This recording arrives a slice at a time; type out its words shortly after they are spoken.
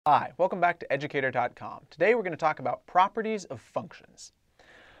Hi, welcome back to Educator.com. Today we're going to talk about properties of functions.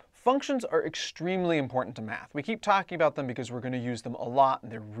 Functions are extremely important to math. We keep talking about them because we're going to use them a lot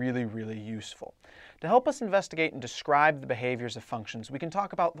and they're really, really useful. To help us investigate and describe the behaviors of functions, we can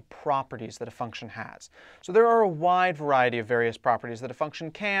talk about the properties that a function has. So there are a wide variety of various properties that a function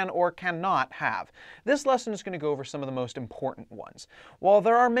can or cannot have. This lesson is going to go over some of the most important ones. While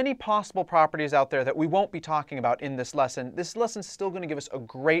there are many possible properties out there that we won't be talking about in this lesson is still going to give us a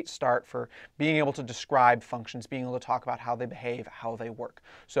great start for being able to describe functions, being able to talk about how they behave, how they work.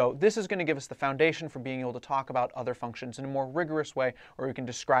 So this is going to give us the foundation for being able to talk about other functions in a more rigorous way where we can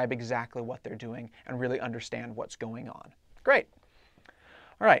describe exactly what they're doing and really understand what's going on. Great.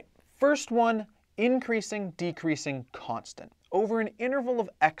 All right, first one, increasing, decreasing, constant. Over an interval of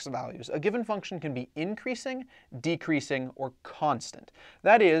x values, a given function can be increasing, decreasing, or constant.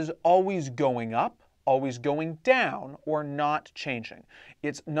 That is, always going up, always going down, or not changing.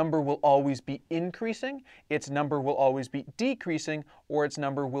 Its number will always be increasing, its number will always be decreasing, or its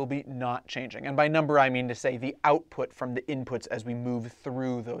number will be not changing. And by number, I mean to say the output from the inputs as we move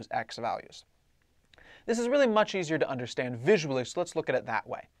through those x values. This is really much easier to understand visually, so let's look at it that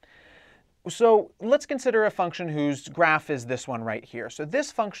way. So let's consider a function whose graph is this one right here. So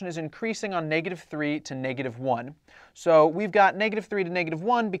this function is increasing on -3 to -1. So we've got -3 to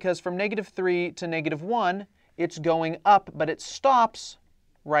 -1 because from -3 to -1, it's going up, but it stops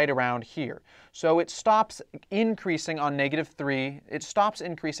right around here. So it stops increasing on -3. It stops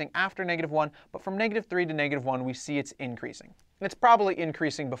increasing after -1, but from -3 to -1, we see it's increasing. It's probably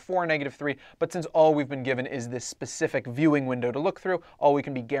increasing before -3, but since all we've been given is this specific viewing window to look through, all we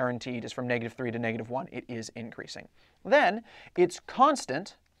can be guaranteed is from -3 to -1, it is increasing. Then it's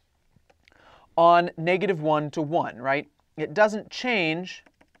constant on -1 to 1, right? It doesn't change.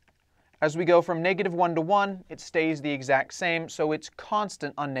 As we go from -1 to 1, it stays the exact same, so it's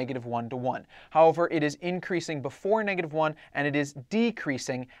constant on -1 to 1. However, it is increasing before -1, and it is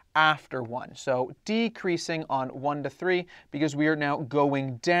decreasing after 1. So decreasing on 1 to 3, because we are now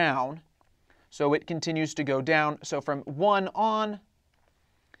going down. So it continues to go down. So from 1 on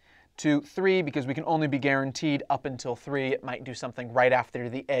to 3, because we can only be guaranteed up until 3. It might do something right after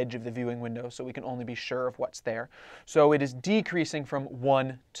the edge of the viewing window, so we can only be sure of what's there. So it is decreasing from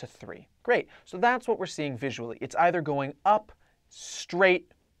 1 to 3. Great. So that's what we're seeing visually. It's either going up,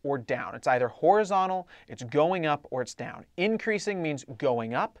 straight, or down. It's either horizontal, it's going up, or it's down. Increasing means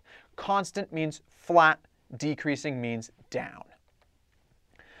going up. Constant means flat. Decreasing means down.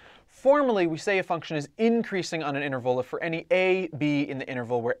 Formally, we say a function is increasing on an interval if for any a, b in the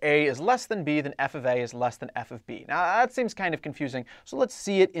interval where a is less than b, then f of a is less than f of b. Now, that seems kind of confusing, so let's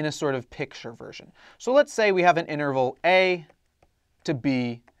see it in a sort of picture version. So let's say we have an interval a to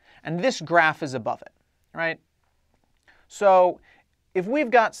b, and this graph is above it, right? So if we've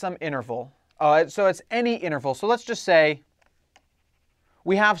got some interval, so it's any interval, so let's just say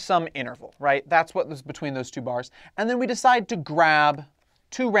we have some interval, right? That's what is between those two bars. And then we decide to grab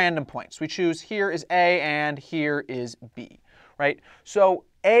two random points. We choose here is A and here is B, right? So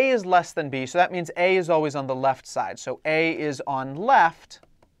A is less than B, so that means A is always on the left side. So A is on left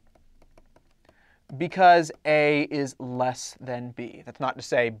because A is less than B. That's not to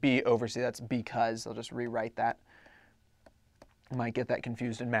say B over C, that's because. I'll just rewrite that. You might get that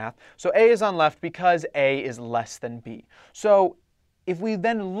confused in math. So A is on left because A is less than B. So if we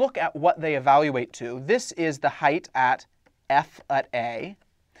then look at what they evaluate to, this is the height at f at A,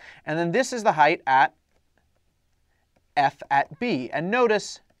 and then this is the height at f at B. And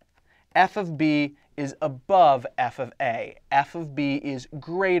notice f of B is above f of A. F of B is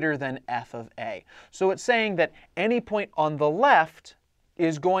greater than f of A. So it's saying that any point on the left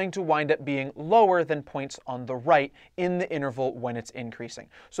is going to wind up being lower than points on the right in the interval when it's increasing.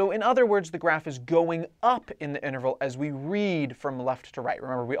 So in other words, the graph is going up in the interval as we read from left to right.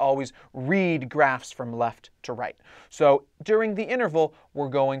 Remember, we always read graphs from left to right. So during the interval, we're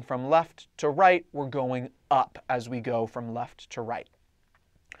going from left to right. We're going up as we go from left to right.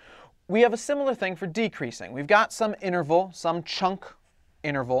 We have a similar thing for decreasing. We've got some interval, some chunk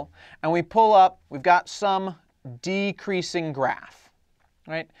interval, and we pull up, we've got some decreasing graph.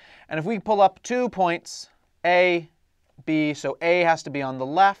 Right? And if we pull up 2 points, A, B, so A has to be on the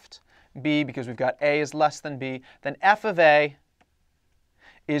left, B, because we've got A is less than B, then f of A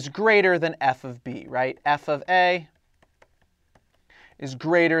is greater than f of B, right? F of A is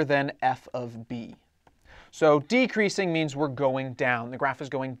greater than f of B. So decreasing means we're going down. The graph is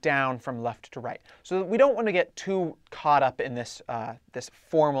going down from left to right. So we don't want to get too caught up in this, this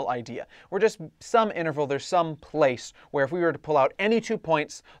formal idea. We're just some interval, there's some place where if we were to pull out any 2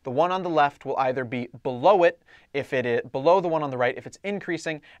 points, the one on the left will either be below it, if it is below the one on the right, if it's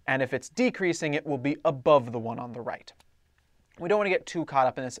increasing, and if it's decreasing, it will be above the one on the right. We don't want to get too caught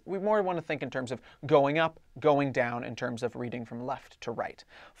up in this. We more want to think in terms of going up, going down in terms of reading from left to right.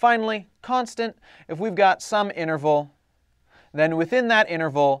 Finally, constant. If we've got some interval, then within that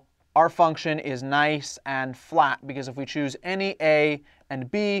interval, our function is nice and flat, because if we choose any a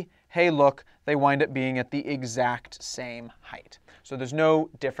and b, hey look, they wind up being at the exact same height. So there's no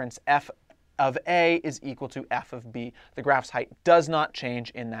difference. F of a is equal to f of b. The graph's height does not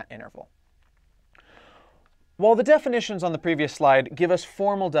change in that interval. While the definitions on the previous slide give us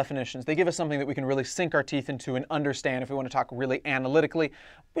formal definitions, they give us something that we can really sink our teeth into and understand if we want to talk really analytically.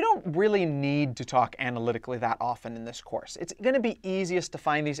 We don't really need to talk analytically that often in this course. It's going to be easiest to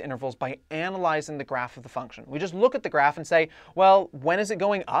find these intervals by analyzing the graph of the function. We just look at the graph and say, well, when is it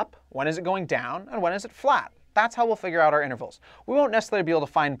going up, when is it going down, and when is it flat? That's how we'll figure out our intervals. We won't necessarily be able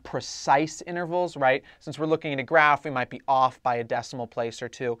to find precise intervals, right? Since we're looking at a graph, we might be off by a decimal place or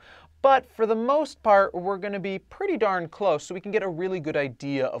two. But for the most part, we're going to be pretty darn close, so we can get a really good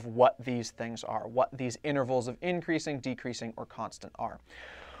idea of what these things are, what these intervals of increasing, decreasing, or constant are.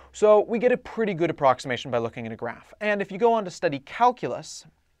 So we get a pretty good approximation by looking at a graph. And if you go on to study calculus,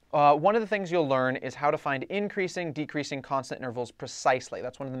 one of the things you'll learn is how to find increasing, decreasing, constant intervals precisely.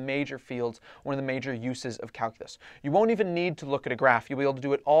 That's one of the major fields, one of the major uses of calculus. You won't even need to look at a graph. You'll be able to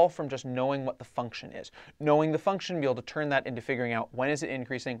do it all from just knowing what the function is. Knowing the function, you'll be able to turn that into figuring out when is it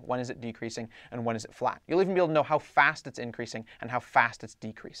increasing, when is it decreasing, and when is it flat. You'll even be able to know how fast it's increasing and how fast it's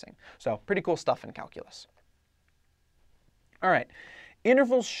decreasing. So pretty cool stuff in calculus. All right.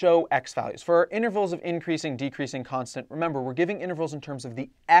 Intervals show x values. For our intervals of increasing, decreasing, constant, remember, we're giving intervals in terms of the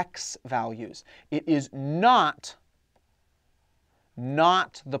x values. It is not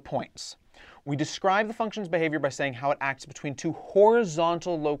the points. We describe the function's behavior by saying how it acts between two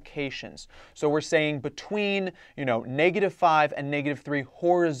horizontal locations. So we're saying between, -5 and -3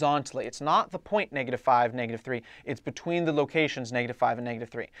 horizontally. It's not the point -5, -3. It's between the locations -5 and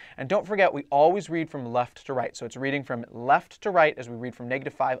 -3. And don't forget, we always read from left to right. So it's reading from left to right as we read from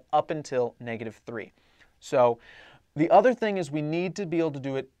 -5 up until -3. So the other thing is we need to be able to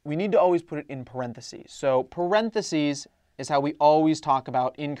do it, we need to always put it in parentheses. So parentheses is how we always talk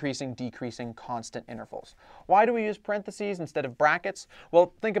about increasing, decreasing, constant intervals. Why do we use parentheses instead of brackets?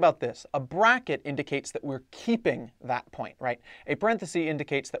 Well, think about this. A bracket indicates that we're keeping that point, right? A parenthesis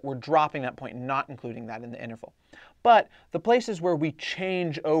indicates that we're dropping that point and not including that in the interval. But the places where we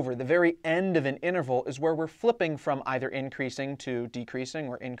change over, the very end of an interval, is where we're flipping from either increasing to decreasing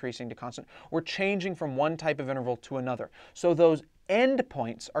or increasing to constant. We're changing from one type of interval to another. So those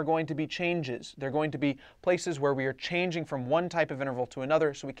endpoints are going to be changes. They're going to be places where we are changing from one type of interval to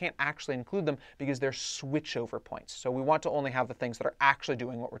another, so we can't actually include them because they're switchover points. So we want to only have the things that are actually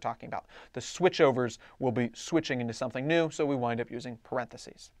doing what we're talking about. The switchovers will be switching into something new, so we wind up using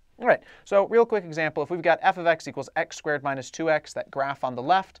parentheses. All right, so real quick example, if we've got f of x equals x squared minus 2x, that graph on the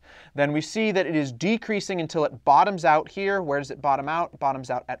left, then we see that it is decreasing until it bottoms out here. Where does it bottom out? It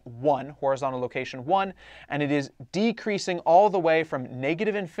bottoms out at 1, horizontal location 1, and it is decreasing all the way from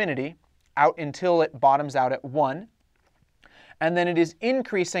 -infinity out until it bottoms out at 1. And then it is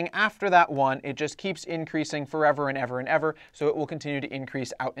increasing after that 1. It just keeps increasing forever and ever and ever, so it will continue to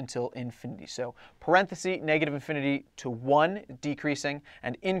increase out until infinity. So parenthesis, -infinity to 1, decreasing,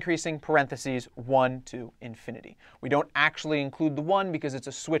 and increasing, parentheses, 1 to infinity. We don't actually include the 1 because it's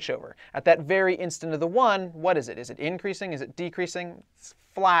a switchover. At that very instant of the 1, what is it? Is it increasing? Is it decreasing? It's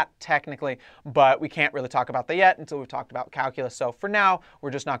flat, technically, but we can't really talk about that yet until we've talked about calculus. So for now,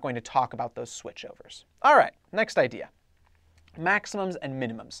 we're just not going to talk about those switchovers. All right, next idea. Maximums and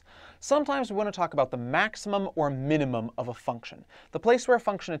minimums. Sometimes we want to talk about the maximum or minimum of a function, the place where a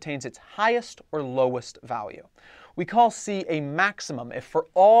function attains its highest or lowest value. We call c a maximum if for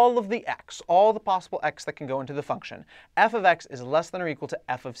all of the x, all the possible x that can go into the function, f of x is less than or equal to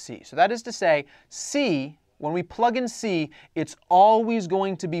f of c. So that is to say, c, when we plug in c, it's always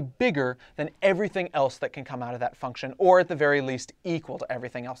going to be bigger than everything else that can come out of that function, or at the very least equal to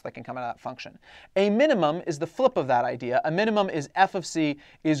everything else that can come out of that function. A minimum is the flip of that idea. A minimum is f of c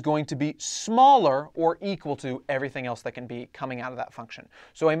is going to be smaller or equal to everything else that can be coming out of that function.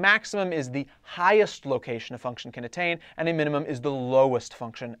 So a maximum is the highest location a function can attain, and a minimum is the lowest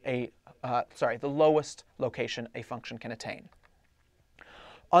function the lowest location a function can attain.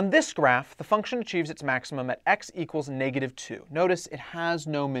 On this graph, the function achieves its maximum at x equals -2. Notice it has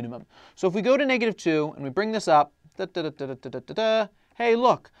no minimum. So if we go to -2 and we bring this up, hey,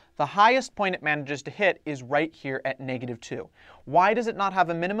 look, the highest point it manages to hit is right here at -2. Why does it not have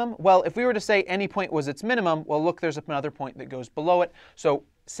a minimum? Well, if we were to say any point was its minimum, well, look, there's another point that goes below it. So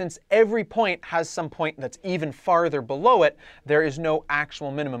since every point has some point that's even farther below it, there is no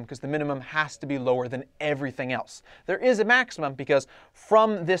actual minimum because the minimum has to be lower than everything else. There is a maximum because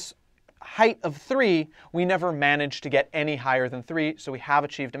from this height of 3, we never managed to get any higher than 3, so we have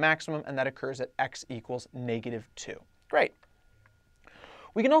achieved a maximum, and that occurs at x equals -2. Great.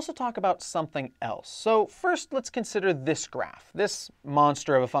 We can also talk about something else. So first, let's consider this graph, this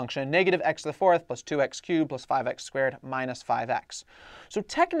monster of a function, -x⁴ plus 2x³ plus 5x squared minus 5x. So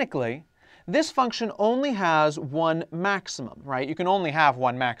technically, this function only has one maximum, right? You can only have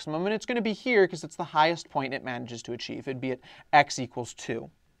one maximum, and it's going to be here because it's the highest point it manages to achieve. It'd be at x equals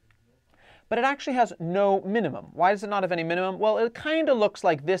 2. But it actually has no minimum. Why does it not have any minimum? Well, it kind of looks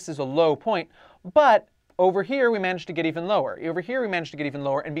like this is a low point, but over here, we managed to get even lower. Over here, we managed to get even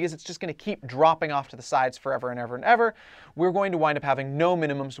lower. And because it's just going to keep dropping off to the sides forever and ever and ever, we're going to wind up having no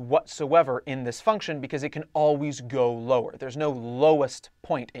minimums whatsoever in this function because it can always go lower. There's no lowest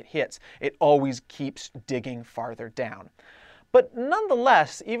point it hits. It always keeps digging farther down. But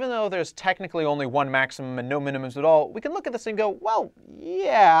nonetheless, even though there's technically only one maximum and no minimums at all, we can look at this and go, well,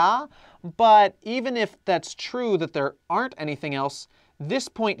 yeah, but even if that's true that there aren't anything else, this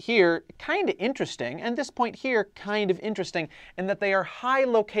point here, kind of interesting, and this point here, kind of interesting, in that they are high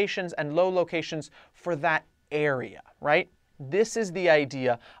locations and low locations for that area, right? This is the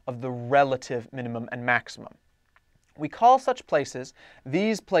idea of the relative minimum and maximum. We call such places,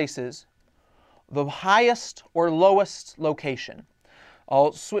 these places, the highest or lowest location.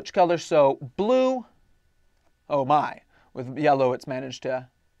 I'll switch colors, so blue, oh my, with yellow it's managed to.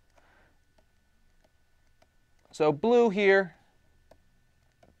 So blue here,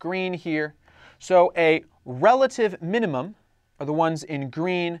 green here. So a relative minimum are the ones in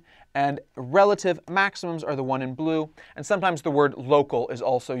green, and relative maximums are the one in blue. And sometimes the word local is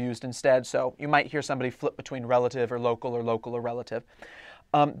also used instead, so you might hear somebody flip between relative or local or relative.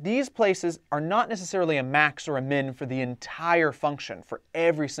 These places are not necessarily a max or a min for the entire function, for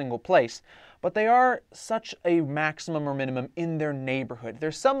every single place, but they are such a maximum or minimum in their neighborhood.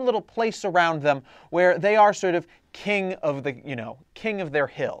 There's some little place around them where they are sort of king of the, king of their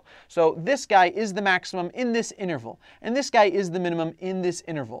hill. So this guy is the maximum in this interval, and this guy is the minimum in this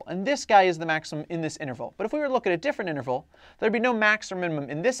interval, and this guy is the maximum in this interval. But if we were to look at a different interval, there'd be no max or minimum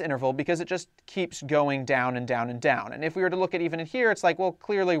in this interval because it just keeps going down and down and down. And if we were to look at even in here, it's like, well,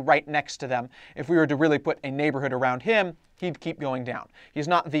 clearly right next to them. If we were to really put a neighborhood around him, he'd keep going down. He's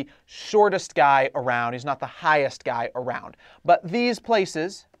not the shortest guy around. He's not the highest guy around. But these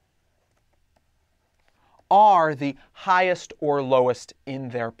places are the highest or lowest in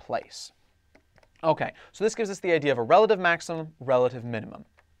their place. Okay, so this gives us the idea of a relative maximum, relative minimum.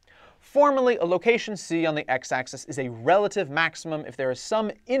 Formally, a location C on the x-axis is a relative maximum if there is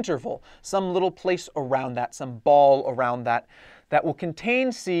some interval, some little place around that, some ball around that, that will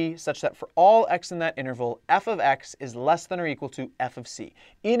contain C such that for all x in that interval, f of x is less than or equal to f of c.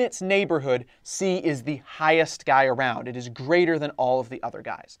 In its neighborhood, C is the highest guy around. It is greater than all of the other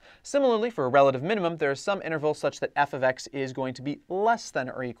guys. Similarly, for a relative minimum, there is some interval such that f of x is going to be less than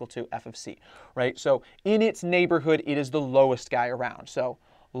or equal to f of c, right? So in its neighborhood, it is the lowest guy around. So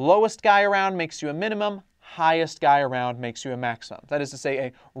lowest guy around makes you a minimum, highest guy around makes you a maximum. That is to say,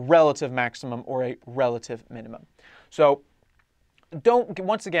 a relative maximum or a relative minimum. So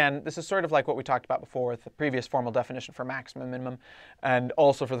once again, this is sort of like what we talked about before with the previous formal definition for maximum and minimum, and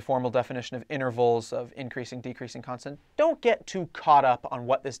also for the formal definition of intervals of increasing, decreasing constant. Don't get too caught up on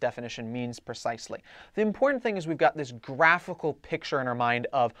what this definition means precisely. The important thing is we've got this graphical picture in our mind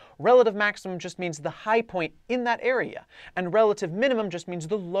of relative maximum just means the high point in that area, and relative minimum just means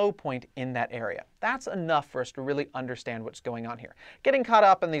the low point in that area. That's enough for us to really understand what's going on here. Getting caught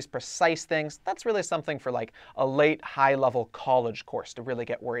up in these precise things, that's really something for like a late high-level college course to really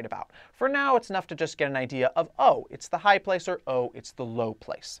get worried about. For now, it's enough to just get an idea of, oh, it's the high place, or oh, it's the low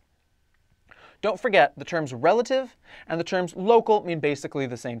place. Don't forget, the terms relative and the terms local mean basically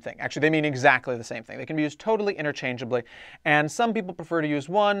the same thing. Actually, they mean exactly the same thing. They can be used totally interchangeably, and some people prefer to use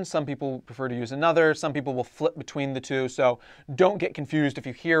one, some people prefer to use another, some people will flip between the two, so don't get confused if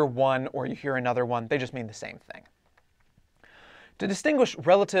you hear one or you hear another one. They just mean the same thing. To distinguish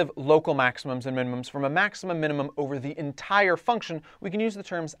relative local maximums and minimums from a maximum minimum over the entire function, we can use the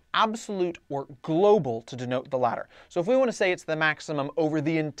terms absolute or global to denote the latter. So if we want to say it's the maximum over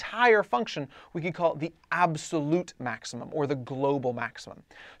the entire function, we could call it the absolute maximum or the global maximum.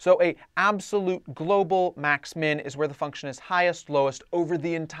 So a absolute global max-min is where the function is highest, lowest over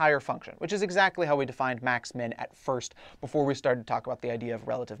the entire function, which is exactly how we defined max-min at first before we started to talk about the idea of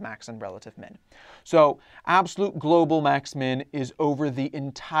relative max and relative min. So absolute global max-min is over the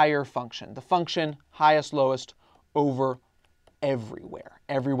entire function. The function highest, lowest over everywhere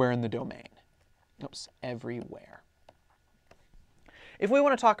in the domain. Oops, everywhere. If we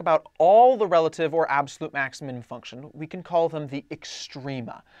want to talk about all the relative or absolute max-min function, we can call them the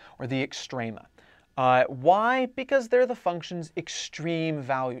extrema or the extrema. Why? Because they're the function's extreme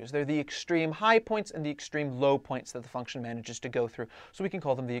values. They're the extreme high points and the extreme low points that the function manages to go through. So we can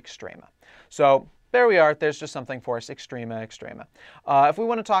call them the extrema. So there we are. There's just something for us, extrema, extrema. If we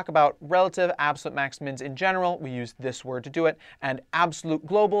want to talk about relative absolute max-mins in general, we use this word to do it. And absolute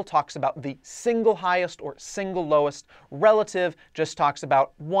global talks about the single highest or single lowest. Relative just talks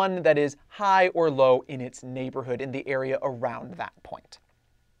about one that is high or low in its neighborhood, in the area around that point.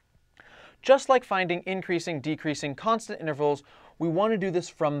 Just like finding increasing, decreasing, constant intervals, we want to do this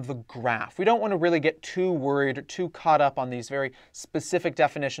from the graph. We don't want to really get too worried or too caught up on these very specific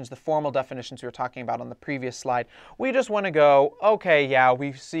definitions, the formal definitions we were talking about on the previous slide. We just want to go, okay, yeah,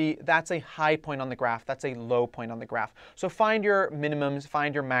 we see that's a high point on the graph, that's a low point on the graph. So find your minimums,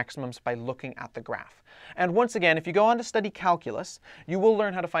 find your maximums by looking at the graph. And once again, if you go on to study calculus, you will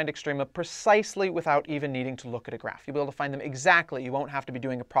learn how to find extrema precisely without even needing to look at a graph. You'll be able to find them exactly. You won't have to be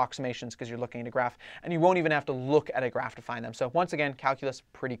doing approximations because you're looking at a graph, and you won't even have to look at a graph to find them. So once again, calculus,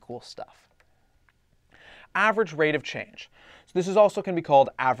 pretty cool stuff. Average rate of change. So this is also can be called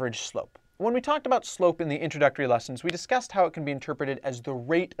average slope. When we talked about slope in the introductory lessons, we discussed how it can be interpreted as the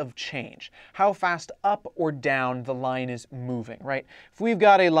rate of change, how fast up or down the line is moving, right? If we've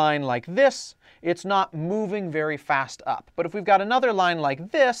got a line like this, it's not moving very fast up. But if we've got another line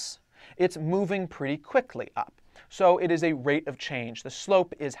like this, it's moving pretty quickly up. So it is a rate of change. The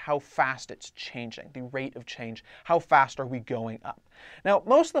slope is how fast it's changing, the rate of change. How fast are we going up? Now,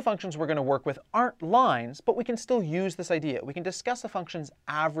 most of the functions we're going to work with aren't lines, but we can still use this idea. We can discuss a function's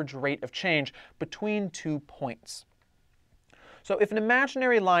average rate of change between 2 points. So if an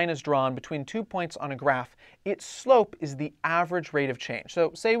imaginary line is drawn between 2 points on a graph, its slope is the average rate of change.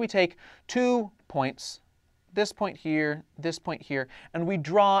 So say we take 2 points, this point here, and we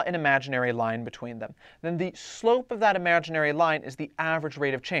draw an imaginary line between them. Then the slope of that imaginary line is the average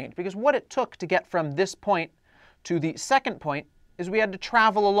rate of change, because what it took to get from this point to the second point is we had to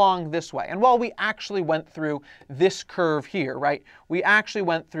travel along this way. And while we actually went through this curve here, right, we actually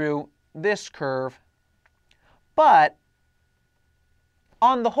went through this curve, but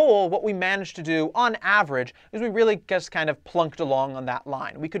on the whole, what we managed to do on average is we really just kind of plunked along on that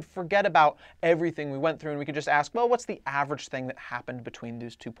line. We could forget about everything we went through and we could just ask, well, what's the average thing that happened between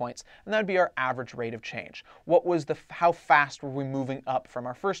these 2 points? And that would be our average rate of change. What was how fast were we moving up from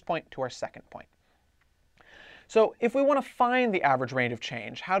our first point to our second point? So if we want to find the average rate of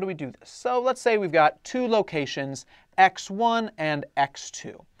change, how do we do this? So let's say we've got 2 locations, x1 and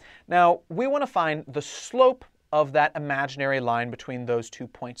x2. Now, we want to find the slope of that imaginary line between those 2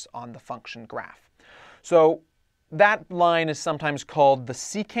 points on the function graph. So that line is sometimes called the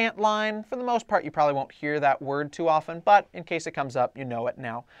secant line. For the most part, you probably won't hear that word too often, but in case it comes up, you know it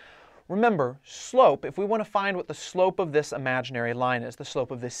now. Remember, slope, if we want to find what the slope of this imaginary line is, the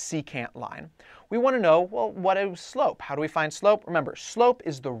slope of this secant line, we want to know, well, what is slope? How do we find slope? Remember, slope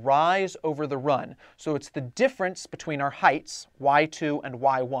is the rise over the run. So it's the difference between our heights, y2 and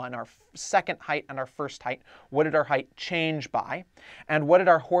y1, our second height and our first height. What did our height change by? And what did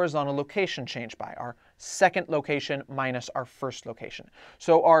our horizontal location change by? Our second location minus our first location.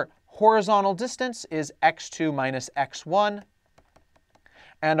 So our horizontal distance is x2 minus x1.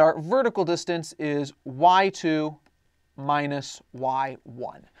 And our vertical distance is y2 minus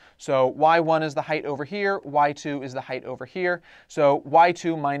y1. So y1 is the height over here, y2 is the height over here. So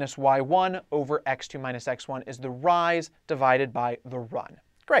y2 minus y1 over x2 minus x1 is the rise divided by the run.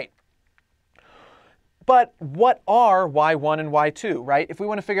 Great. But what are y1 and y2, right? If we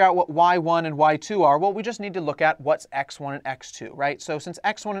want to figure out what y1 and y2 are, well, we just need to look at what's x1 and x2, right? So since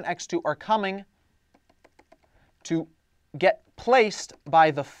x1 and x2 are coming to get placed by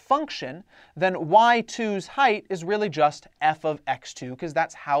the function, then y2's height is really just f of x2, because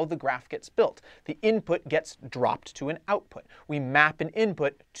that's how the graph gets built. The input gets dropped to an output. We map an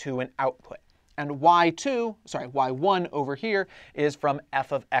input to an output. and y1 over here is from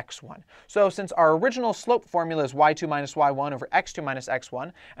f of x1. So since our original slope formula is y2 minus y1 over x2 minus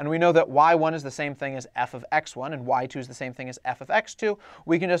x1, and we know that y1 is the same thing as f of x1 and y2 is the same thing as f of x2,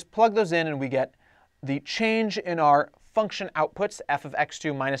 we can just plug those in and we get the change in our function outputs, f of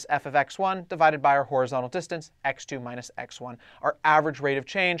x2 minus f of x1, divided by our horizontal distance, x2 minus x1. Our average rate of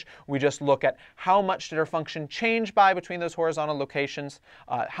change, we just look at how much did our function change by between those horizontal locations,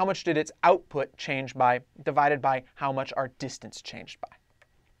 how much did its output change by, divided by how much our distance changed by.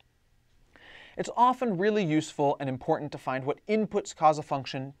 It's often really useful and important to find what inputs cause a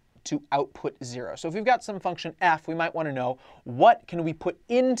function to output 0. So if we've got some function f, we might want to know what can we put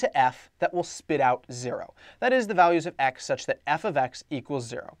into f that will spit out 0. That is the values of x such that f of x equals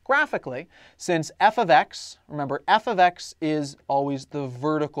 0. Graphically, since f of x, remember f of x is always the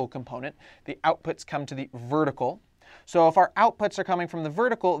vertical component, the outputs come to the vertical. So if our outputs are coming from the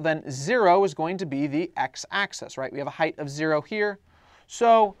vertical, then 0 is going to be the x-axis, right? We have a height of 0 here.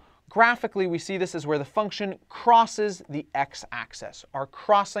 So graphically, we see this as where the function crosses the x-axis. Our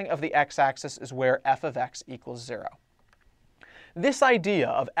crossing of the x-axis is where f of x equals 0. This idea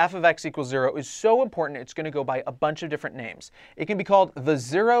of f of x equals 0 is so important it's going to go by a bunch of different names. It can be called the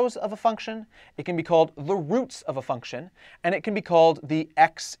zeros of a function, it can be called the roots of a function, and it can be called the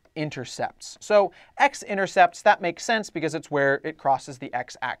x-intercepts. So x-intercepts, that makes sense because it's where it crosses the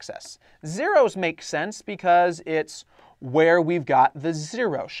x-axis. Zeros make sense because it's where we've got the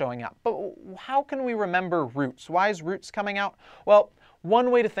 0 showing up. But how can we remember roots? Why is roots coming out? Well, one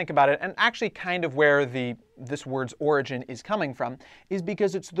way to think about it, and actually kind of where this word's origin is coming from, is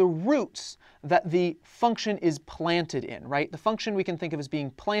because it's the roots that the function is planted in, right? The function we can think of as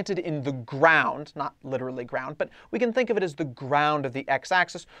being planted in the ground, not literally ground, but we can think of it as the ground of the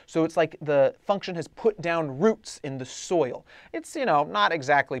x-axis. So it's like the function has put down roots in the soil. It's, not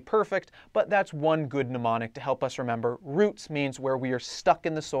exactly perfect, but that's one good mnemonic to help us remember. Roots means where we are stuck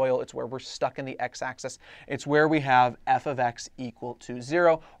in the soil. It's where we're stuck in the x-axis. It's where we have f of x equal to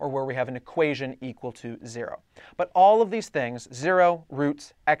 0, or where we have an equation equal to 0. But all of these things, 0,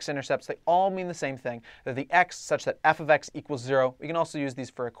 roots, x-intercepts, they all mean the same thing. They're the x such that f of x equals 0. We can also use these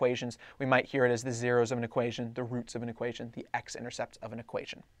for equations. We might hear it as the zeros of an equation, the roots of an equation, the x-intercepts of an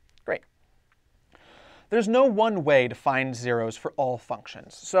equation. Great. There's no one way to find zeros for all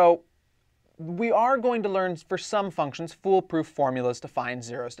functions. So we are going to learn, for some functions, foolproof formulas to find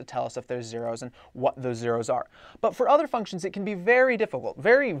zeros, to tell us if there's zeros and what those zeros are. But for other functions, it can be very difficult,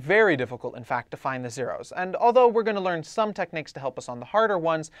 very, very difficult, in fact, to find the zeros. And although we're going to learn some techniques to help us on the harder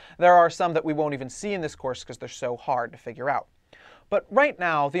ones, there are some that we won't even see in this course because they're so hard to figure out. But right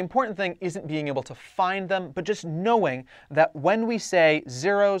now, the important thing isn't being able to find them, but just knowing that when we say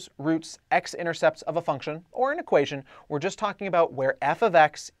zeros, roots, x-intercepts of a function or an equation, we're just talking about where f of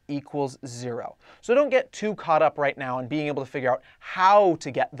x equals 0. So don't get too caught up right now in being able to figure out how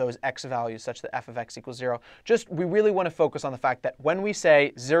to get those x values such that f of x equals 0. We really want to focus on the fact that when we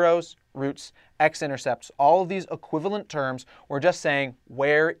say zeros, roots, x-intercepts, all of these equivalent terms, we're just saying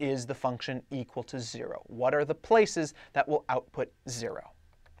where is the function equal to 0? What are the places that will output 0?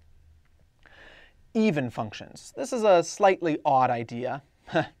 Even functions. This is a slightly odd idea.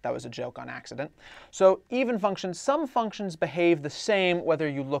 That was a joke on accident. So even functions, some functions behave the same whether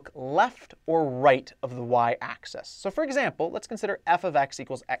you look left or right of the y-axis. So for example, let's consider f of x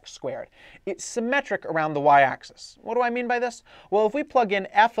equals x squared. It's symmetric around the y-axis. What do I mean by this? Well, if we plug in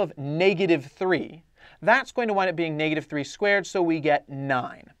f of -3, that's going to wind up being -3 squared, so we get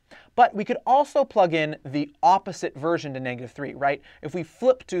 9. But we could also plug in the opposite version to -3, right? If we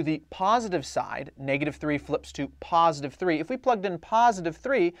flip to the positive side, -3 flips to +3. If we plugged in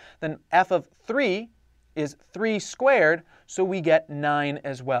 +3, then f of 3 is 3 squared, so we get 9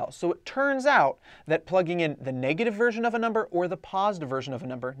 as well. So it turns out that plugging in the negative version of a number or the positive version of a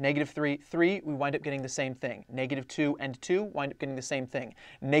number, -3, 3, we wind up getting the same thing. -2 and 2 wind up getting the same thing.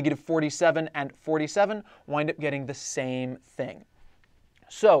 -47 and 47 wind up getting the same thing.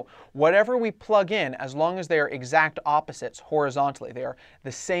 So whatever we plug in, as long as they are exact opposites horizontally, they are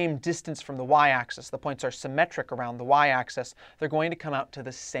the same distance from the y-axis, the points are symmetric around the y-axis, they're going to come out to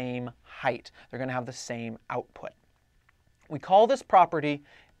the same height. They're going to have the same output. We call this property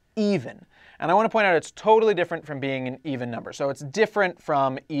even. And I want to point out it's totally different from being an even number. So it's different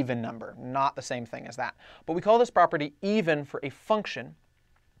from even number, not the same thing as that. But we call this property even for a function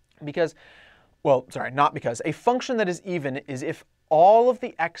because, well, sorry, not because. A function that is even is if all of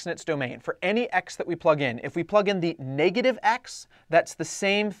the x in its domain, for any x that we plug in, if we plug in the negative x, that's the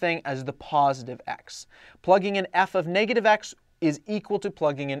same thing as the positive x. Plugging in f of -x is equal to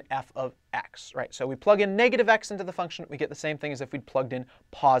plugging in f of x, right? So we plug in negative x into the function, we get the same thing as if we'd plugged in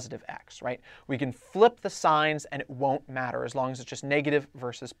positive x, right? We can flip the signs and it won't matter as long as it's just negative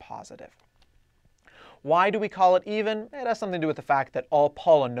versus positive. Why do we call it even? It has something to do with the fact that all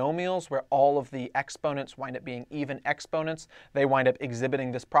polynomials, where all of the exponents wind up being even exponents, they wind up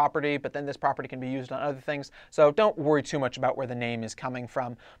exhibiting this property, but then this property can be used on other things. So don't worry too much about where the name is coming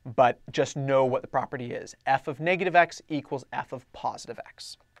from, but just know what the property is. F of negative x equals f of positive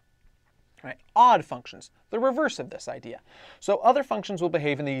x. Right. Odd functions, the reverse of this idea. So other functions will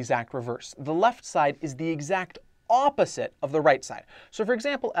behave in the exact reverse. The left side is the exact opposite of the right side. So for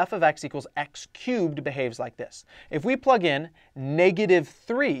example, f of x equals x cubed behaves like this. If we plug in negative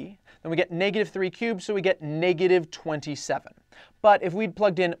 3, then we get negative 3 cubed, so we get negative 27. But if we'd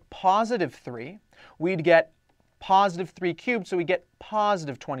plugged in positive 3, we'd get positive 3 cubed, so we get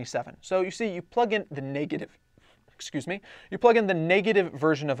positive 27. So you see, you plug in the negative, you plug in the negative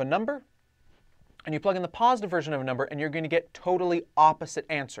version of a number, and you plug in the positive version of a number, and you're going to get totally opposite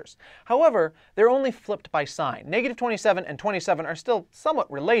answers. However, they're only flipped by sign. Negative 27 and 27 are still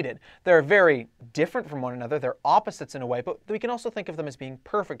somewhat related. They're very different from one another. They're opposites in a way, but we can also think of them as being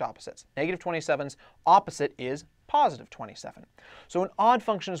perfect opposites. Negative 27's opposite is positive 27. So an odd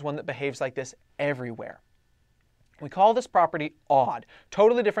function is one that behaves like this everywhere. We call this property odd,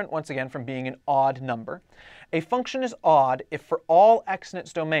 totally different once again from being an odd number. A function is odd if for all x in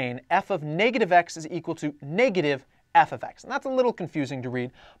its domain, f of negative x is equal to negative f of x. And that's a little confusing to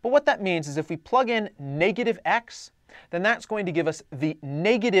read, but what that means is if we plug in negative x, then that's going to give us the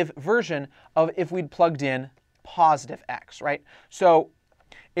negative version of if we'd plugged in positive x, right? So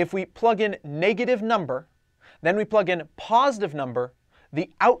if we plug in negative number, then we plug in positive number, the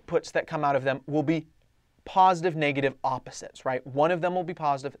outputs that come out of them will be positive, negative opposites, right? One of them will be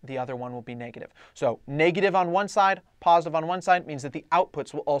positive, the other one will be negative. So negative on one side, positive on one side means that the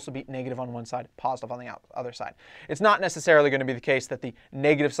outputs will also be negative on one side, positive on the other side. It's not necessarily going to be the case that the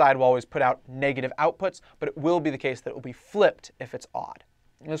negative side will always put out negative outputs, but it will be the case that it will be flipped if it's odd.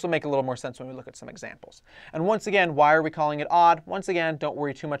 And this will make a little more sense when we look at some examples. And once again, why are we calling it odd? Once again, don't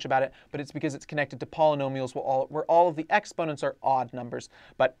worry too much about it, but it's because it's connected to polynomials where all of the exponents are odd numbers,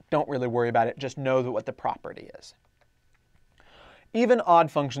 but don't really worry about it. Just know what the property is. Even odd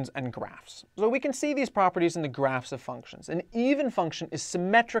functions and graphs. So we can see these properties in the graphs of functions. An even function is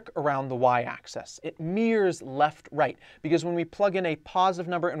symmetric around the y-axis. It mirrors left-right, because when we plug in a positive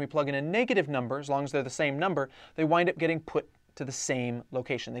number and we plug in a negative number, as long as they're the same number, they wind up getting put to the same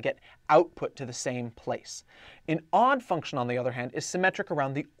location. They get output to the same place. An odd function, on the other hand, is symmetric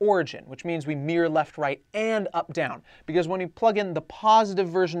around the origin, which means we mirror left, right, and up, down. Because when we plug in the positive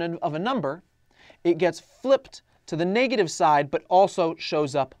version of a number, it gets flipped to the negative side, but also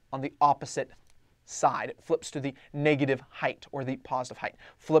shows up on the opposite side. It flips to the negative height, or the positive height.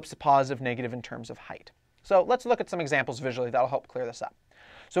 Flips to positive, negative in terms of height. So let's look at some examples visually. That'll help clear this up.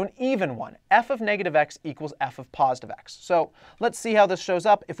 So an even one, f of negative x equals f of positive x. So let's see how this shows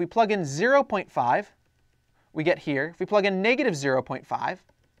up. If we plug in 0.5, we get here. If we plug in negative 0.5,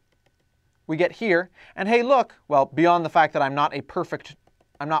 we get here. And hey, look, well, beyond the fact that I'm not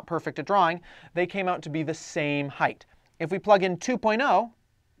perfect at drawing, they came out to be the same height. If we plug in 2.0,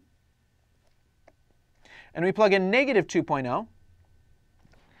 and we plug in negative 2.0,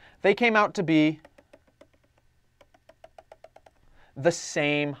 they came out to be the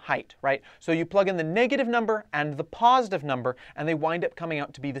same height, right? So you plug in the negative number and the positive number, and they wind up coming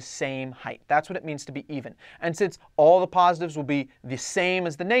out to be the same height. That's what it means to be even. And since all the positives will be the same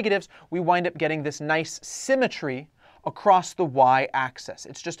as the negatives, we wind up getting this nice symmetry across the y-axis.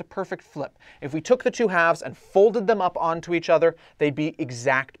 It's just a perfect flip. If we took the two halves and folded them up onto each other, they'd be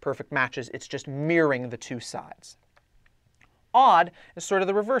exact perfect matches. It's just mirroring the two sides. Odd is sort of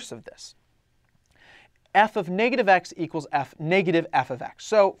the reverse of this. F of negative x equals negative f of x.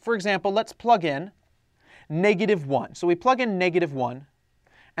 So, for example, let's plug in negative 1. So we plug in negative 1,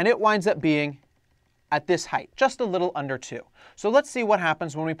 and it winds up being at this height, just a little under 2. So let's see what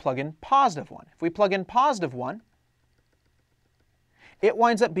happens when we plug in positive 1. If we plug in positive 1, it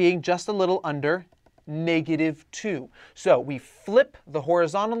winds up being just a little under negative 2. So we flip the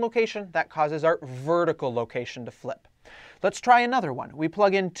horizontal location. That causes our vertical location to flip. Let's try another one. We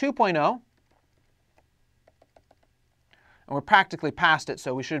plug in 2.0. And we're practically past it,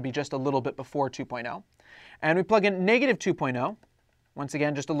 so we should be just a little bit before 2.0. And we plug in negative 2.0. Once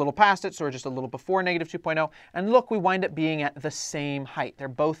again, just a little past it, so we're just a little before negative 2.0. And look, we wind up being at the same height. They're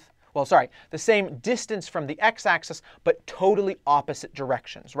both, well, sorry, the same distance from the x-axis, but totally opposite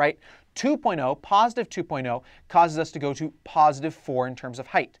directions, right? 2.0, positive 2.0, causes us to go to positive 4 in terms of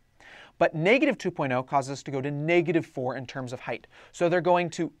height. But negative 2.0 causes us to go to negative 4 in terms of height. So they're going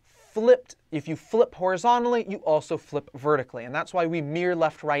to flip. If you flip horizontally, you also flip vertically. And that's why we mirror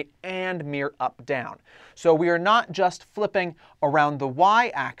left, right, and mirror up, down. So we are not just flipping around the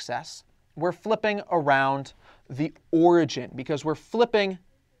y-axis, we're flipping around the origin, because we're flipping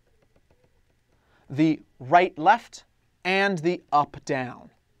the right, left, and the up, down.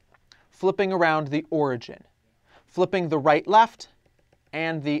 Flipping around the origin. Flipping the right, left,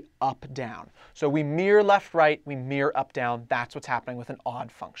 and the up, down. So we mirror left, right, we mirror up, down. That's what's happening with an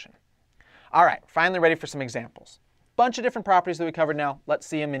odd function. All right, finally ready for some examples. Bunch of different properties that we covered now. Let's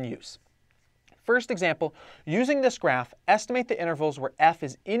see them in use. First example, using this graph, estimate the intervals where f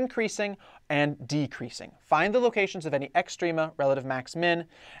is increasing and decreasing. Find the locations of any extrema, relative max min,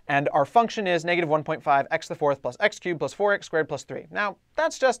 and our function is negative 1.5 x to the fourth plus x cubed plus 4x squared plus 3. Now,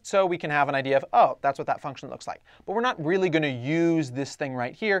 that's just so we can have an idea of, oh, that's what that function looks like. But we're not really going to use this thing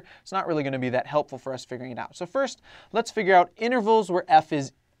right here. It's not really going to be that helpful for us figuring it out. So first, let's figure out intervals where f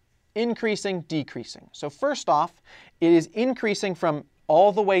is increasing, decreasing. So first off, it is increasing from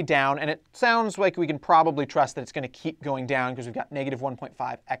all the way down, and it sounds like we can probably trust that it's going to keep going down because we've got negative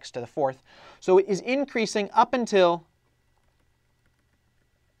 1.5 x to the fourth. So it is increasing up until,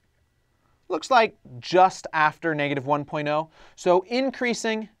 looks like just after negative 1.0. So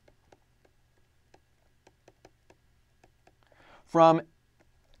increasing from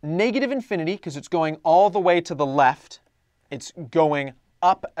negative infinity, because it's going all the way to the left, it's going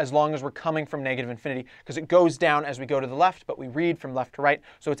up as long as we're coming from negative infinity, because it goes down as we go to the left, but we read from left to right.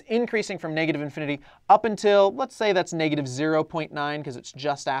 So it's increasing from negative infinity up until, let's say that's negative 0.9, because it's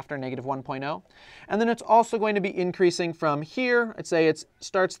just after negative 1.0. And then it's also going to be increasing from here. I'd say it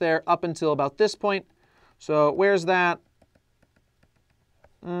starts there up until about this point. So where's that?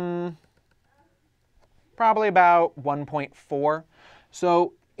 Probably about 1.4.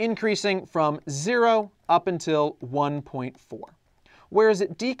 So increasing from 0 up until 1.4. Where is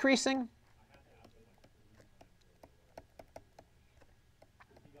it decreasing?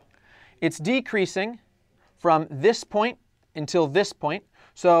 It's decreasing from this point until this point.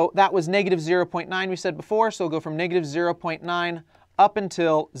 So that was negative 0.9 we said before. So we'll go from negative 0.9 up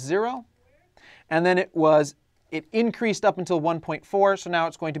until 0. And then it increased up until 1.4. So now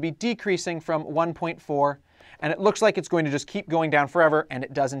it's going to be decreasing from 1.4. And it looks like it's going to just keep going down forever, and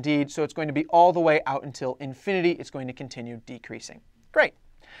it does indeed. So it's going to be all the way out until infinity. It's going to continue decreasing. Great.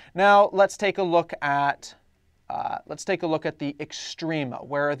 Now let's take a look at the extrema.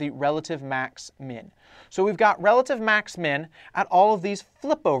 Where are the relative max min? So we've got relative max min at all of these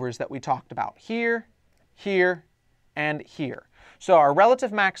flipovers that we talked about here, here, and here. So our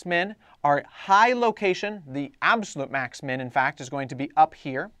relative max min, our high location, the absolute max min, in fact, is going to be up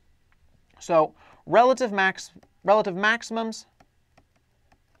here. So relative maximums,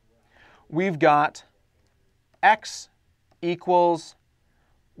 we've got x equals,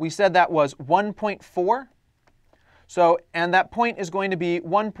 we said that was 1.4. So, and that point is going to be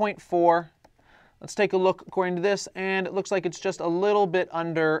 1.4. Let's take a look according to this, and it looks like it's just a little bit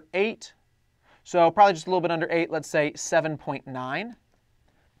under 8. So probably just a little bit under 8, let's say 7.9.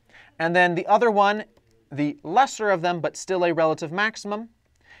 And then the other one, the lesser of them, but still a relative maximum,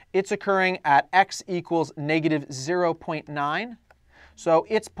 it's occurring at x equals negative 0.9. So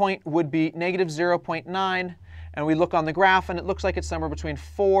its point would be negative 0.9. And we look on the graph, and it looks like it's somewhere between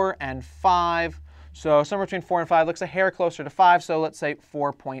 4 and 5. So somewhere between 4 and 5 looks a hair closer to 5, so let's say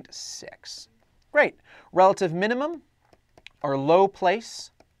 4.6. Great. Relative minimum, or low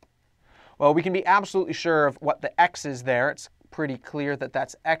place. Well, we can be absolutely sure of what the x is there. It's pretty clear that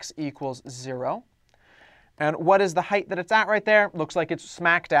that's x equals 0. And what is the height that it's at right there? Looks like it's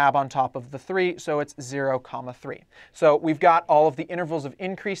smack dab on top of the 3, so it's 0, 3. So we've got all of the intervals of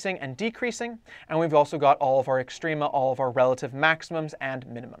increasing and decreasing, and we've also got all of our extrema, all of our relative maximums and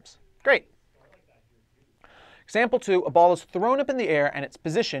minimums. Great. Example 2, a ball is thrown up in the air and its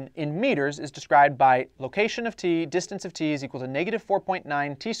position in meters is described by location of t, distance of t is equal to negative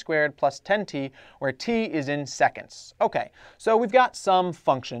 4.9 t squared plus 10t, where t is in seconds. Okay, so we've got some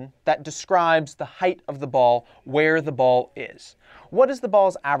function that describes the height of the ball, where the ball is. What is the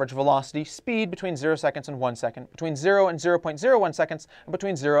ball's average velocity, speed between 0 seconds and 1 second, between 0 and 0.01 seconds, and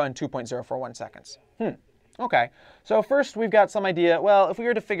between 0 and 2.041 seconds? Okay, so first we've got some idea. Well, if we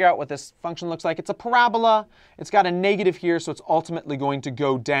were to figure out what this function looks like, it's a parabola. It's got a negative here, so it's ultimately going to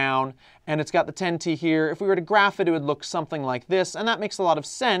go down. And it's got the 10t here. If we were to graph it, it would look something like this. And that makes a lot of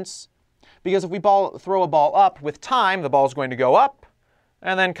sense, because if we throw a ball up with time, the ball's going to go up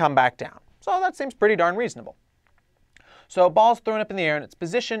and then come back down. So that seems pretty darn reasonable. So a ball's thrown up in the air and its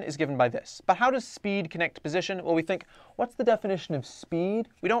position is given by this. But how does speed connect to position? Well, we think, what's the definition of speed?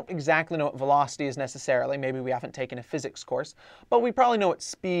 We don't exactly know what velocity is necessarily. Maybe we haven't taken a physics course. But we probably know what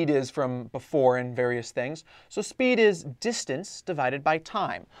speed is from before in various things. So speed is distance divided by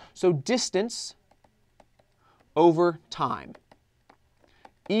time. So distance over time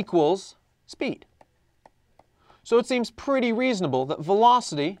equals speed. So it seems pretty reasonable that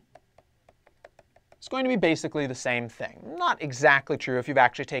velocity is going to be basically the same thing. Not exactly true if you've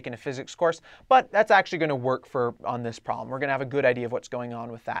actually taken a physics course, but that's actually going to work on this problem. We're going to have a good idea of what's going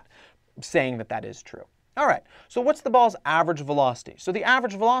on with that, saying that that is true. All right, so what's the ball's average velocity? So the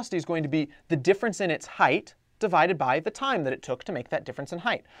average velocity is going to be the difference in its height divided by the time that it took to make that difference in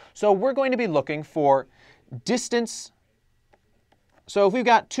height. So we're going to be looking for distance. So if we've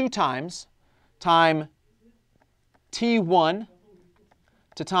got 2 times time t1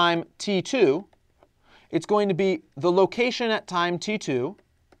 to time t2, it's going to be the location at time t2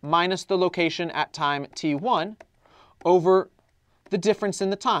 minus the location at time t1 over the difference in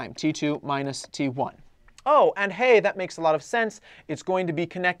the time, t2 minus t1. Oh, and hey, that makes a lot of sense. It's going to be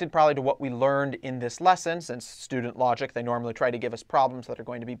connected probably to what we learned in this lesson. Since student logic, they normally try to give us problems that are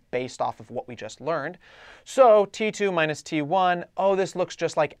going to be based off of what we just learned. So t2 minus t1, oh, this looks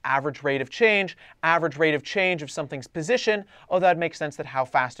just like average rate of change. Average rate of change of something's position. Oh, that makes sense that how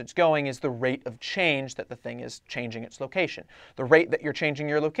fast it's going is the rate of change that the thing is changing its location. The rate that you're changing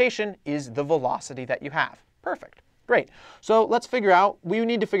your location is the velocity that you have. Perfect. Great. So let's figure out, we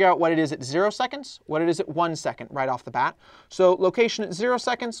need to figure out what it is at 0 seconds, what it is at 1 second right off the bat. So location at 0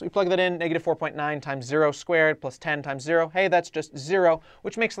 seconds, we plug that in, negative 4.9 times 0 squared plus 10 times 0. Hey, that's just 0,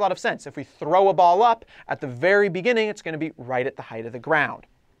 which makes a lot of sense. If we throw a ball up at the very beginning, it's going to be right at the height of the ground.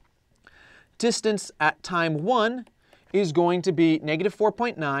 Distance at time 1 is going to be negative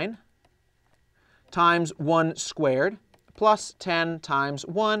 4.9 times 1 squared plus 10 times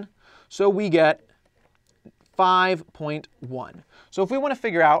 1. So we get 5.1. So if we want to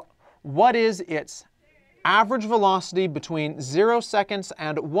figure out what is its average velocity between 0 seconds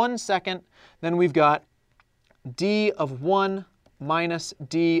and 1 second, then we've got d of 1 minus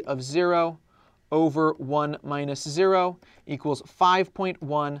d of 0 over 1 minus 0 equals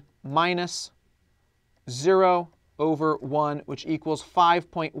 5.1 minus 0 over 1, which equals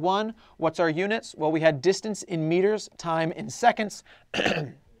 5.1. What's our units? Well, we had distance in meters, time in seconds.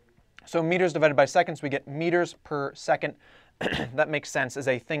 So meters divided by seconds, we get meters per second. That makes sense as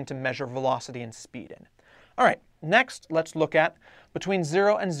a thing to measure velocity and speed in. All right, next let's look at between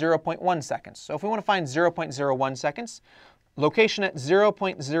 0 and 0.1 seconds. So if we want to find 0.01 seconds, location at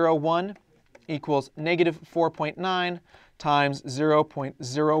 0.01 equals negative 4.9 times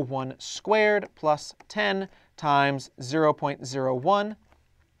 0.01 squared plus 10 times 0.01.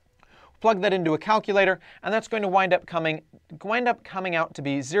 Plug that into a calculator, and that's going to wind up coming out to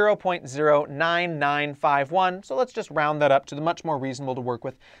be 0.09951. So let's just round that up to the much more reasonable to work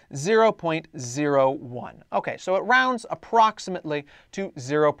with, 0.01. Okay, so it rounds approximately to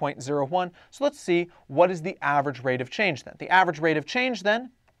 0.01. So let's see, what is the average rate of change then? The average rate of change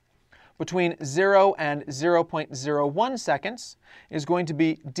then between 0 and 0.01 seconds is going to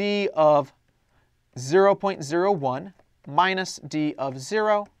be d of 0.01 minus d of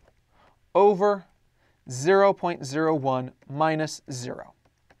 0 over 0.01 minus 0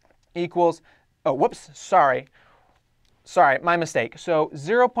 equals, oh, whoops, sorry, my mistake. So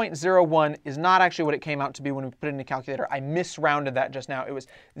 0.01 is not actually what it came out to be when we put it in the calculator. I misrounded that just now. It was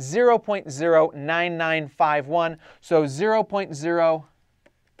 0.09951. So 0.0,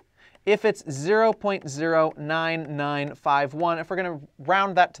 if it's 0.09951, if we're going to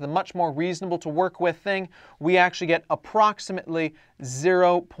round that to the much more reasonable to work with thing, we actually get approximately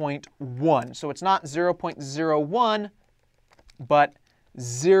 0.1. So it's not 0.01, but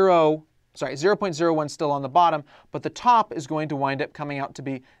 0.01 still on the bottom, but the top is going to wind up coming out to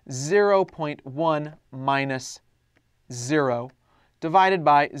be 0.1 minus 0 divided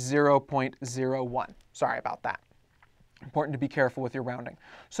by 0.01. Sorry about that. Important to be careful with your rounding.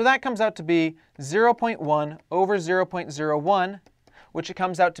 So that comes out to be 0.1 over 0.01, which it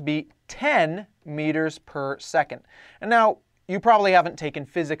comes out to be 10 meters per second. And now, you probably haven't taken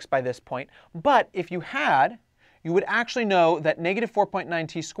physics by this point, but if you had, you would actually know that negative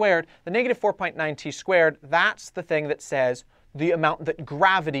 4.9t squared, the negative 4.9t squared, that's the thing that says the amount that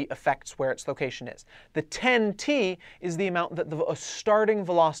gravity affects where its location is. The 10t is the amount that the starting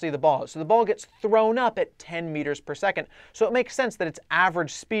velocity of the ball is. So the ball gets thrown up at 10 meters per second. So it makes sense that its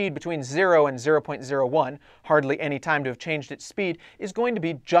average speed between 0 and 0.01, hardly any time to have changed its speed, is going to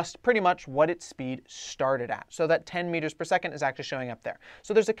be just pretty much what its speed started at. So that 10 meters per second is actually showing up there.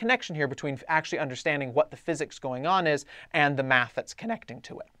 So there's a connection here between actually understanding what the physics going on is and the math that's connecting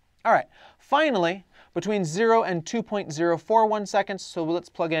to it. All right, finally, between 0 and 2.041 seconds, so let's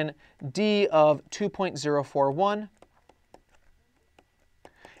plug in d of 2.041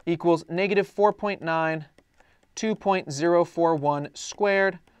 equals negative 4.9 2.041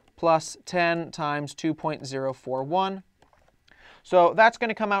 squared plus 10 times 2.041. So that's going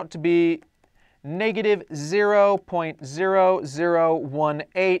to come out to be negative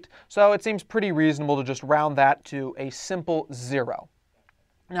 0.0018. So it seems pretty reasonable to just round that to a simple 0.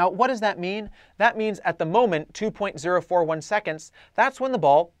 Now, what does that mean? That means at the moment, 2.041 seconds, that's when the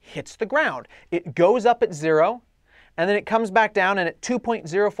ball hits the ground. It goes up at 0, and then it comes back down, and at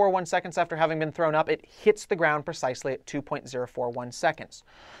 2.041 seconds after having been thrown up, it hits the ground precisely at 2.041 seconds.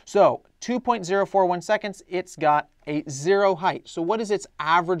 So 2.041 seconds, it's got a 0 height. So what is its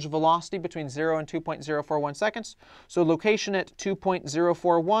average velocity between 0 and 2.041 seconds? So location at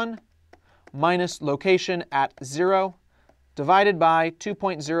 2.041 minus location at 0 divided by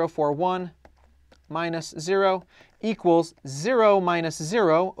 2.041 minus 0 equals 0 minus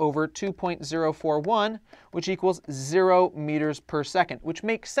 0 over 2.041, which equals 0 meters per second, which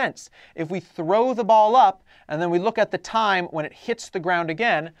makes sense. If we throw the ball up and then we look at the time when it hits the ground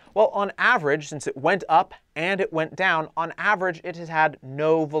again, well, on average, since it went up and it went down, on average, it has had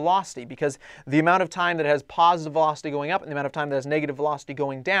no velocity, because the amount of time that it has positive velocity going up and the amount of time that has negative velocity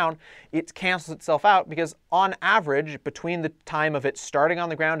going down, it cancels itself out, because on average, between the time of it starting on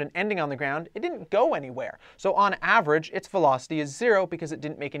the ground and ending on the ground, it didn't go anywhere. So on average, its velocity is 0 because it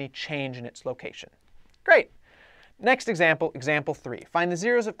didn't make any change in its location. Great. Next example, example 3. Find the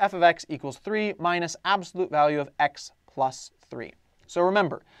zeros of f of x equals 3 minus absolute value of x plus 3. So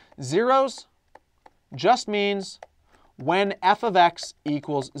remember, zeros just means when f of x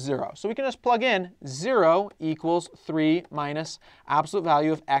equals 0. So we can just plug in 0 equals 3 minus absolute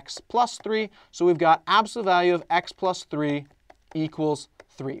value of x plus 3. So we've got absolute value of x plus 3 equals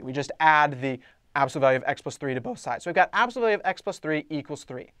 3. We just add the absolute value of x plus 3 to both sides. So we've got absolute value of x plus 3 equals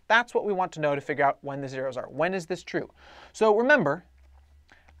 3. That's what we want to know to figure out when the zeros are. When is this true? So remember,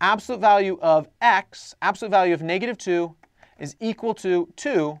 absolute value of x, absolute value of negative 2, is equal to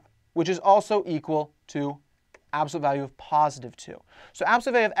 2, which is also equal to absolute value of positive 2. So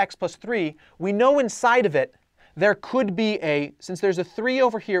absolute value of x plus 3, we know inside of it there could be a, since there's a 3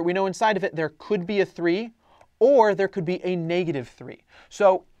 over here, we know inside of it there could be a 3, or there could be a negative 3.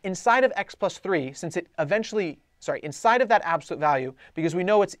 So inside of x plus 3, since it eventually, inside of that absolute value, because we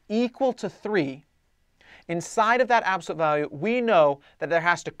know it's equal to 3, inside of that absolute value, we know that there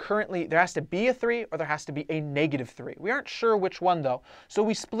has to be a 3 or there has to be a negative 3. We aren't sure which one though, so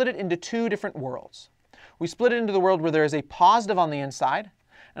we split it into two different worlds. We split it into the world where there is a positive on the inside,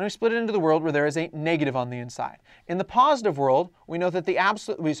 and we split it into the world where there is a negative on the inside. In the positive world, we know that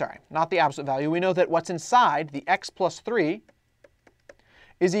not the absolute value, we know that what's inside, the x plus 3,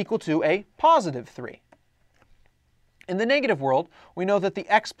 is equal to a positive 3. In the negative world, we know that the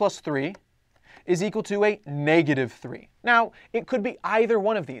x plus 3 is equal to a negative 3. Now, it could be either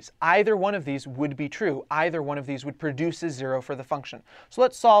one of these. Either one of these would be true. Either one of these would produce a 0 for the function. So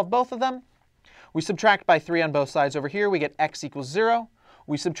let's solve both of them. We subtract by 3 on both sides over here, we get x equals 0.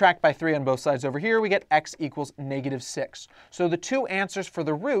 We subtract by 3 on both sides over here, we get x equals negative 6. So the two answers for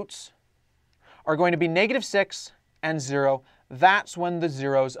the roots are going to be negative 6 and 0. That's when the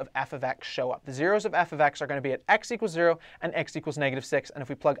zeros of f of x show up. The zeros of f of x are going to be at x equals 0 and x equals negative 6. And if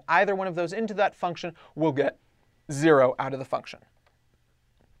we plug either one of those into that function, we'll get 0 out of the function.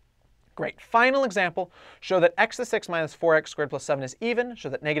 Great. Final example, show that x to the 6th minus 4x squared plus 7 is even, show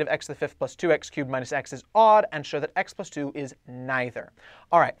that negative x to the 5th plus 2x cubed minus x is odd, and show that x plus 2 is neither.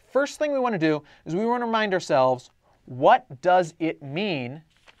 All right, first thing we want to do is we want to remind ourselves, what does it mean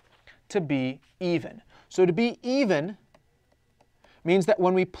to be even? So to be even means that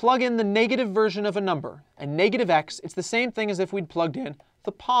when we plug in the negative version of a number, a negative x, it's the same thing as if we'd plugged in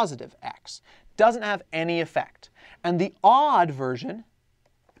the positive x. Doesn't have any effect. And the odd version,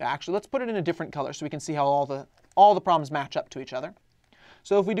 actually, let's put it in a different color so we can see how all the problems match up to each other.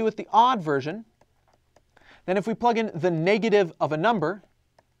 So if we do with the odd version, then if we plug in the negative of a number,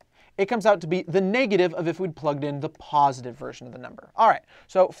 it comes out to be the negative of if we'd plugged in the positive version of the number. All right,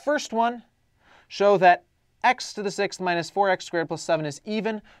 so first one, show that x to the 6th minus 4x squared plus 7 is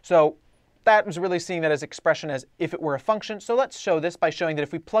even. So that was really seeing that as expression as if it were a function. So let's show this by showing that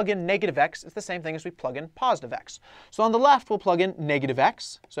if we plug in negative x, it's the same thing as we plug in positive x. So on the left, we'll plug in negative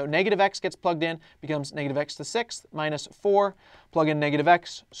x. So negative x gets plugged in, becomes negative x to the sixth minus 4. Plug in negative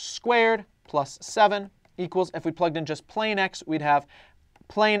x squared plus 7 equals, if we plugged in just plain x, we'd have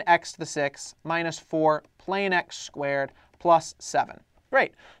plain x to the sixth minus 4 plain x squared plus 7.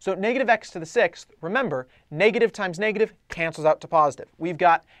 Great. So negative x to the sixth, remember, negative times negative cancels out to positive. We've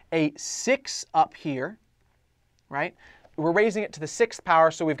got a 6 up here, right? We're raising it to the sixth power,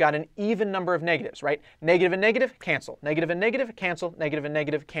 so we've got an even number of negatives, right? Negative and negative, cancel. Negative and negative, cancel. Negative and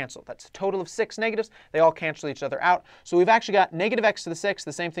negative, cancel. That's a total of 6 negatives. They all cancel each other out. So we've actually got negative x to the sixth,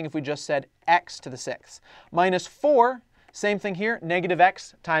 the same thing if we just said x to the sixth. Minus 4, same thing here. Negative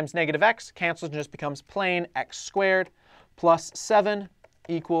x times negative x cancels and just becomes plain x squared plus 7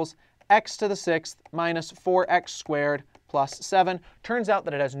 equals x to the sixth minus 4x squared plus 7. Turns out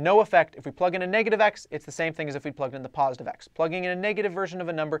that it has no effect. If we plug in a negative x, it's the same thing as if we plugged in the positive x. Plugging in a negative version of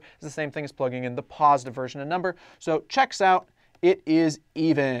a number is the same thing as plugging in the positive version of a number. So checks out, it is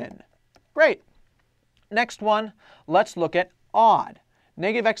even. Great. Next one, let's look at odd.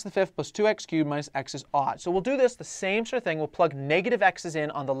 Negative x to the fifth plus 2x cubed minus x is odd. So we'll do this the same sort of thing. We'll plug negative x's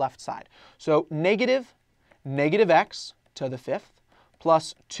in on the left side. So negative x to the fifth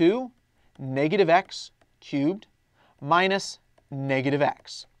plus 2 negative x cubed minus negative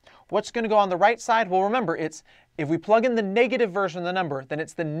x. What's going to go on the right side? Well, remember, it's if we plug in the negative version of the number, then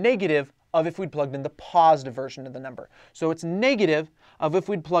it's the negative of if we'd plugged in the positive version of the number. So it's negative of if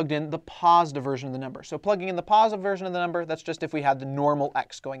we'd plugged in the positive version of the number. So plugging in the positive version of the number, that's just if we had the normal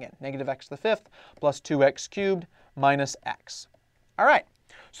x going in. Negative x to the fifth plus 2x cubed minus x. All right.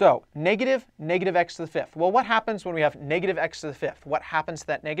 So negative x to the fifth. Well, what happens when we have negative x to the fifth? What happens to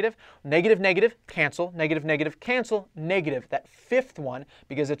that negative? Negative, cancel. Negative, cancel. Negative. That fifth one,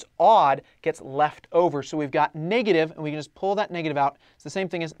 because it's odd, gets left over. So we've got negative, and we can just pull that negative out. It's the same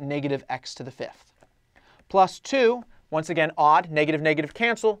thing as negative x to the fifth. Plus 2, once again, odd. Negative,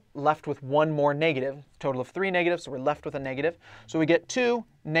 cancel. Left with one more negative. Total of 3 negatives, so we're left with a negative. So we get 2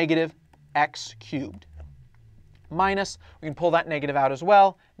 negative x cubed. Minus, we can pull that negative out as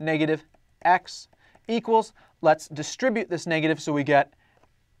well, negative x equals, let's distribute this negative, so we get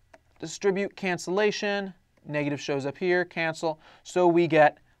distribute cancellation, negative shows up here, cancel, so we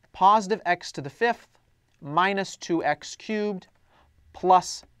get positive x to the fifth minus 2x cubed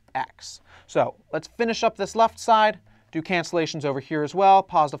plus x. So let's finish up this left side, do cancellations over here as well,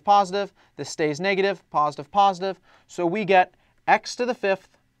 positive, this stays negative, positive, so we get x to the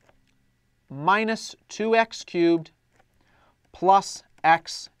fifth minus 2x cubed plus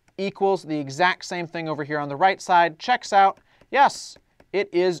x equals the exact same thing over here on the right side. Checks out. Yes, it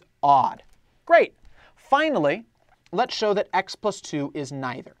is odd. Great. Finally, let's show that x plus 2 is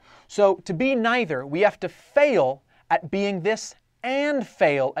neither. So to be neither, we have to fail at being this and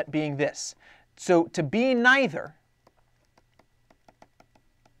fail at being this. So to be neither,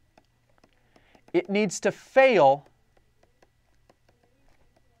 it needs to fail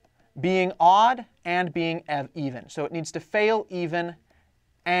being odd and being even. So it needs to fail even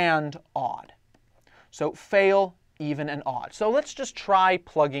and odd. So fail, even, and odd. So let's just try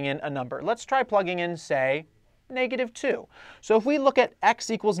plugging in a number. Let's try plugging in, say, -2. So if we look at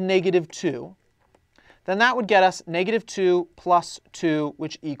x equals -2, then that would get us -2 plus 2,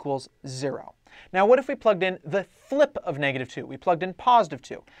 which equals 0. Now what if we plugged in the flip of -2? We plugged in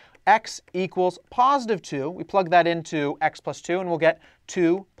 +2. X equals +2. We plug that into x plus 2, and we'll get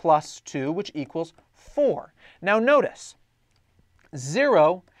 2 plus 2, which equals 4. Now notice,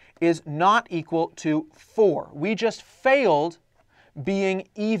 0 is not equal to 4. We just failed being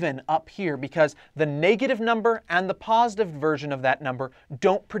even up here because the negative number and the positive version of that number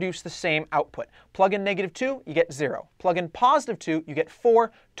don't produce the same output. Plug in -2, you get 0. Plug in +2, you get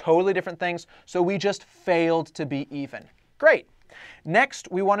 4. Totally different things. So we just failed to be even. Great.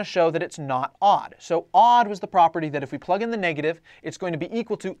 Next, we want to show that it's not odd. So odd was the property that if we plug in the negative, it's going to be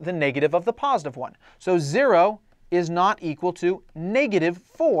equal to the negative of the positive one. So 0 is not equal to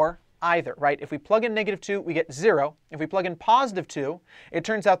 -4 either, right? If we plug in -2, we get 0. If we plug in +2, it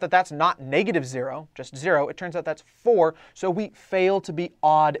turns out that that's not -0, just 0. It turns out that's 4. So we fail to be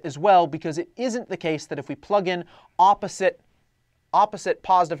odd as well because it isn't the case that if we plug in opposite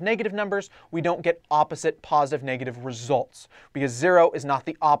positive negative numbers, we don't get opposite positive negative results because 0 is not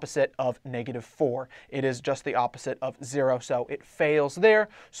the opposite of -4. It is just the opposite of 0, so it fails there.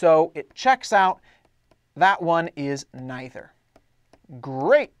 So it checks out. That one is neither.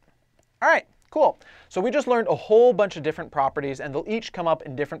 Great. All right, Cool. So we just learned a whole bunch of different properties, and they'll each come up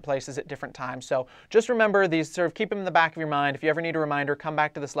in different places at different times. So just remember these, sort of keep them in the back of your mind. If you ever need a reminder, come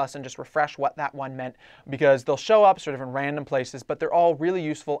back to this lesson, just refresh what that one meant, because they'll show up sort of in random places, but they're all really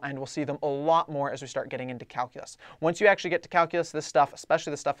useful, and we'll see them a lot more as we start getting into calculus. Once you actually get to calculus, this stuff,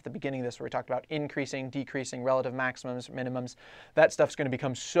 especially the stuff at the beginning of this where we talked about increasing, decreasing, relative maximums, minimums, that stuff's going to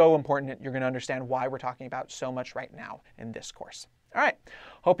become so important. You're going to understand why we're talking about so much right now in this course. All right.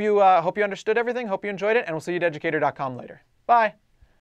 Hope you understood everything. Hope you enjoyed it, and we'll see you at educator.com later. Bye.